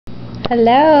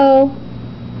Hello?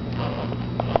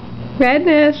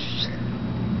 Redness?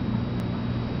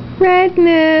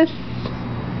 Redness?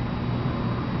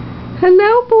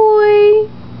 Hello, boy?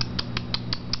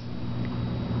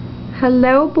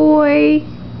 Hello, boy?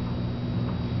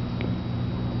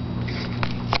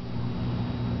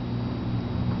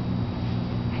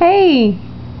 Hey!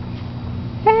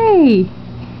 Hey!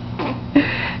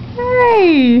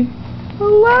 Hey!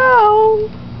 Hello!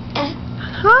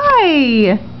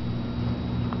 Hi!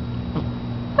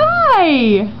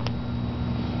 Hi!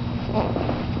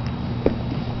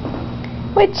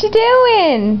 What you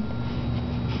doing?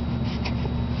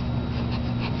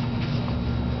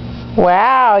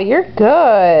 Wow, you're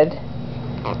good.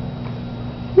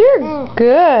 You're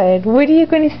good. What are you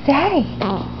going to say?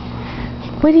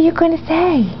 What are you going to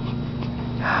say?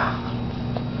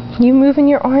 You moving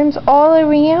your arms all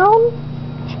around?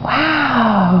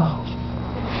 Wow.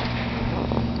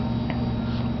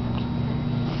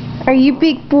 Are you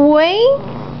big boy?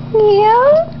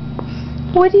 Yeah?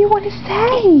 What do you want to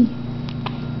say?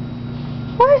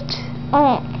 What?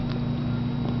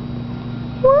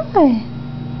 What?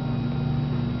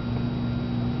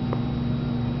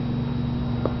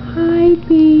 Hi,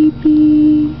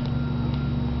 baby.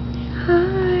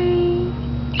 Hi.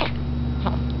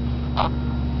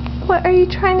 What are you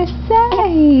trying to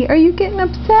say? Are you getting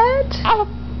upset?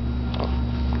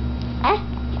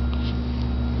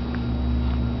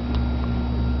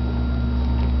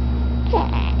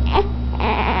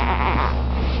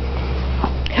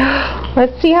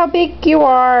 Let's see how big you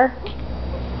are.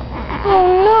 Oh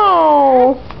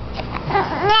no.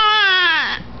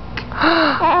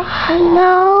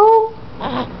 Hello?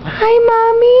 Hi,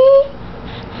 Mommy.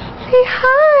 Say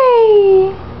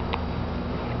hi.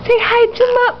 Say hi to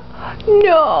Mom.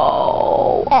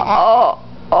 No.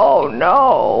 Oh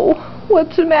no.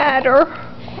 What's the matter?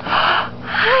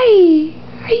 Hi.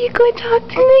 Are you going to talk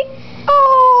to me?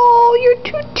 Oh, you're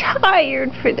too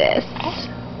tired for this.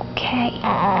 Okay.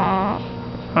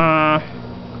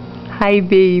 Hi,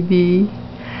 baby.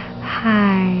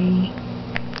 Hi.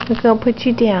 We're going to put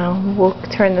you down. We'll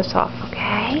turn this off,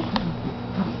 okay?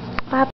 Bye.